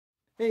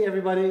Hey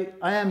everybody,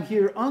 I am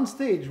here on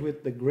stage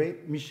with the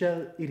great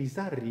Michelle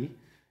Irizarry.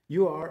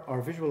 You are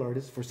our visual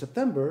artist for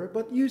September,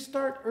 but you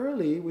start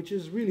early, which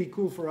is really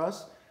cool for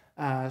us.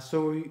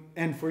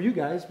 And for you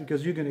guys,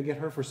 because you're going to get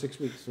her for 6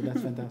 weeks, so that's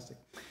fantastic.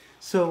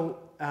 So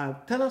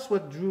tell us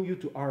what drew you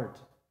to art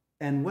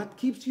and what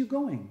keeps you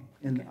going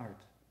in the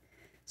art.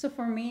 So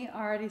for me,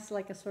 art is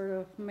like a sort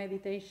of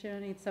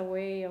meditation. It's a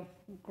way of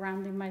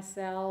grounding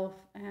myself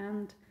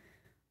and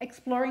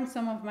exploring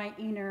some of my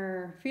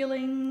inner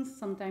feelings,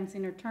 sometimes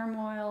inner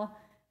turmoil,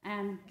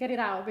 and get it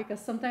out. Because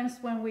sometimes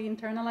when we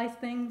internalize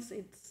things,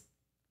 it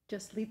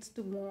just leads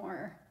to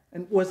more.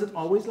 And was it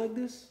always like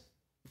this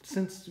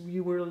since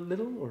you were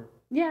little, or?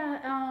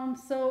 Yeah,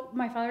 so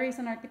my father is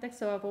an architect,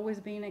 so I've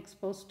always been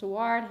exposed to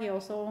art. He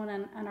also owned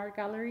an art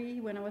gallery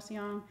when I was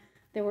young.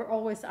 There were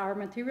always art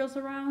materials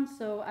around,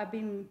 so I've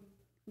been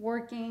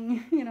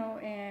working,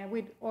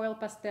 with oil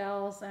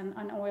pastels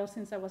and oil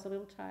since I was a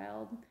little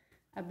child.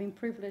 I've been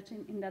privileged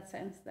in that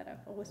sense that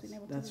I've always been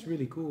able to. That's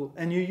really cool.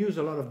 And you use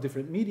a lot of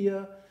different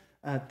media.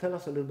 Tell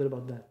us a little bit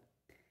about that.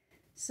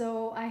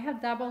 So I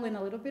have dabbled in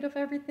a little bit of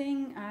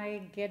everything.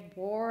 I get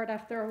bored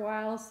after a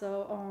while.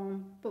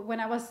 But when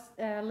I was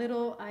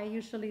little, I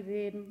usually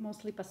did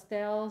mostly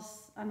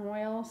pastels and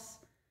oils.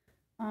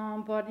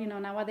 But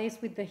nowadays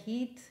with the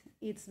heat,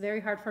 it's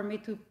very hard for me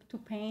to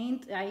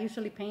paint. I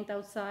usually paint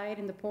outside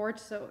in the porch,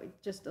 so it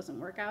just doesn't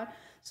work out.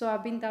 So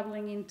I've been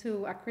dabbling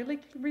into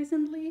acrylic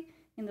recently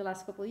in the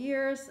last couple of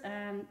years,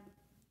 and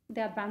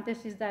the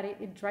advantage is that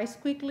it dries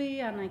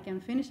quickly and I can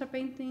finish a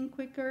painting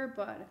quicker,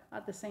 but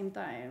at the same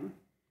time,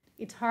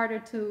 it's harder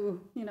to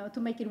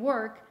make it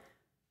work,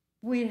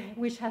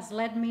 which has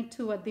led me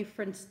to a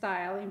different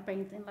style in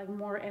painting, like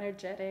more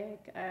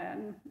energetic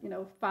and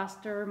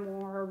faster,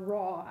 more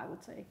raw, I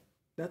would say.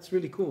 That's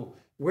really cool.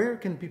 Where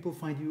can people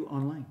find you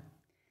online?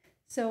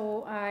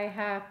 So I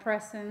have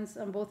presence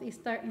on both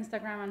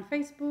Instagram and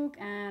Facebook,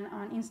 and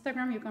on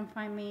Instagram you can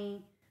find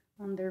me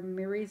under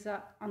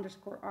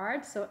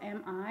Miriza_art, so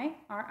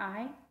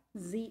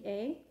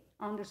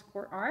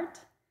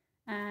MIRIZA_art,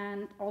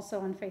 and also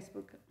on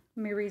Facebook,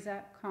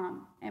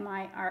 Miriza.com,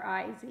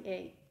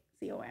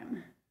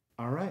 MIRIZACOM.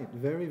 All right,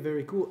 very,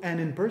 very cool. And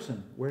in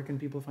person, where can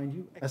people find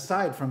you?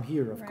 Aside from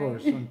here, of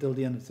course, until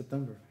the end of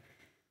September.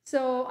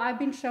 So I've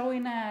been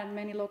showing at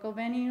many local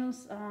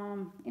venues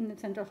in the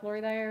Central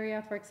Florida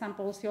area. For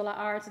example, Ciola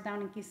Arts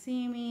down in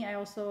Kissimmee. I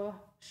also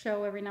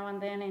show every now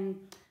and then in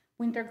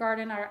Winter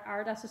Garden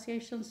Art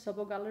Association,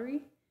 Sobo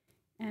Gallery,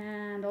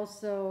 and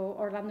also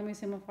Orlando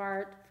Museum of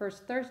Art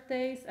first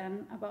Thursdays.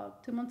 And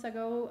about 2 months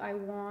ago, I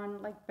won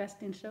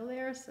Best in Show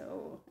there.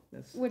 So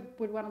with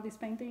one of these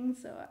paintings,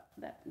 so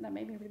that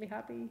made me really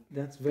happy.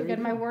 That's very to get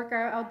good. my work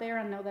out there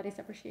and know that it's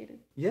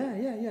appreciated.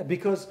 Yeah.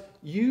 Because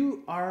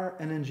you are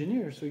an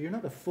engineer, so you're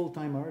not a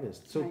full-time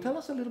artist. So tell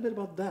us a little bit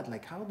about that.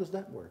 How does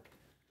that work?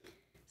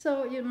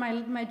 So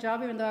my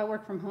job, even though I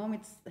work from home,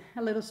 it's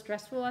a little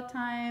stressful at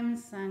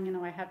times, and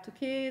I have 2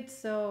 kids,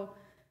 so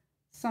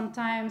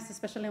sometimes,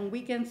 especially on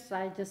weekends,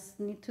 I just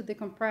need to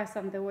decompress,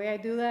 and the way I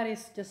do that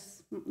is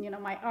just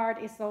my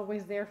art is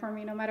always there for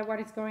me, no matter what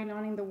is going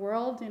on in the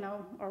world,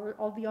 or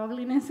all the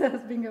ugliness that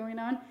has been going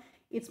on.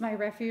 It's my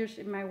refuge,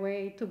 my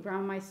way to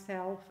ground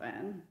myself,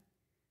 and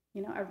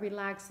I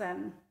relax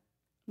and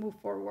move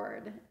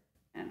forward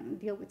and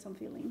deal with some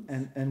feelings.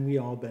 And we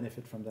all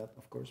benefit from that,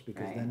 of course,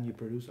 because then you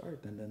produce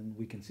art and then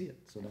we can see it.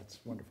 So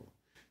that's wonderful.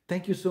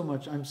 Thank you so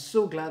much. I'm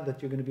so glad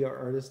that you're going to be our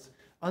artist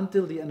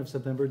until the end of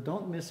September.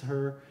 Don't miss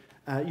her.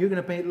 You're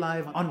going to paint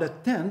live on the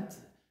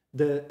 10th,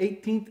 the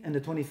 18th, and the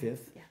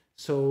 25th. Yeah.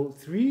 So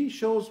 3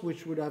 shows,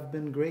 which would have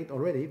been great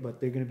already, but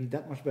they're going to be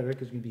that much better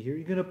because you're going to be here.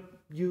 You're going to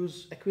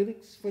use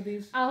acrylics for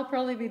these? I'll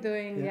probably be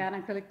doing an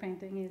acrylic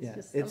painting. It's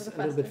just a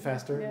little bit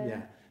faster.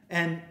 Yeah.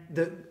 And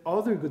the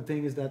other good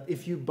thing is that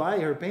if you buy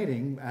her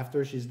painting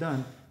after she's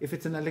done, if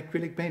it's an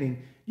acrylic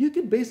painting, you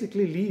can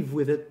basically leave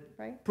with it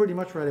pretty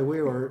much right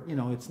away, or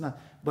it's not.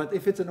 But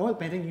if it's an oil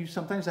painting, you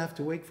sometimes have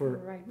to wait for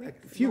a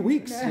few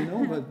weeks,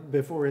 but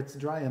before it's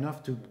dry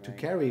enough to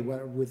carry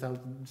without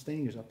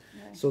staining yourself.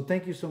 Right. So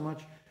thank you so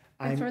much.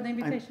 Thanks for the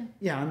invitation.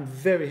 I'm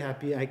very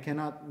happy. I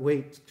cannot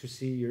wait to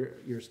see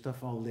your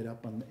stuff all lit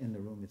up in the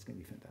room. It's going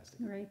to be fantastic.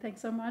 Great. Thanks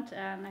so much,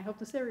 and I hope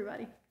to see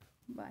everybody.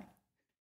 Bye.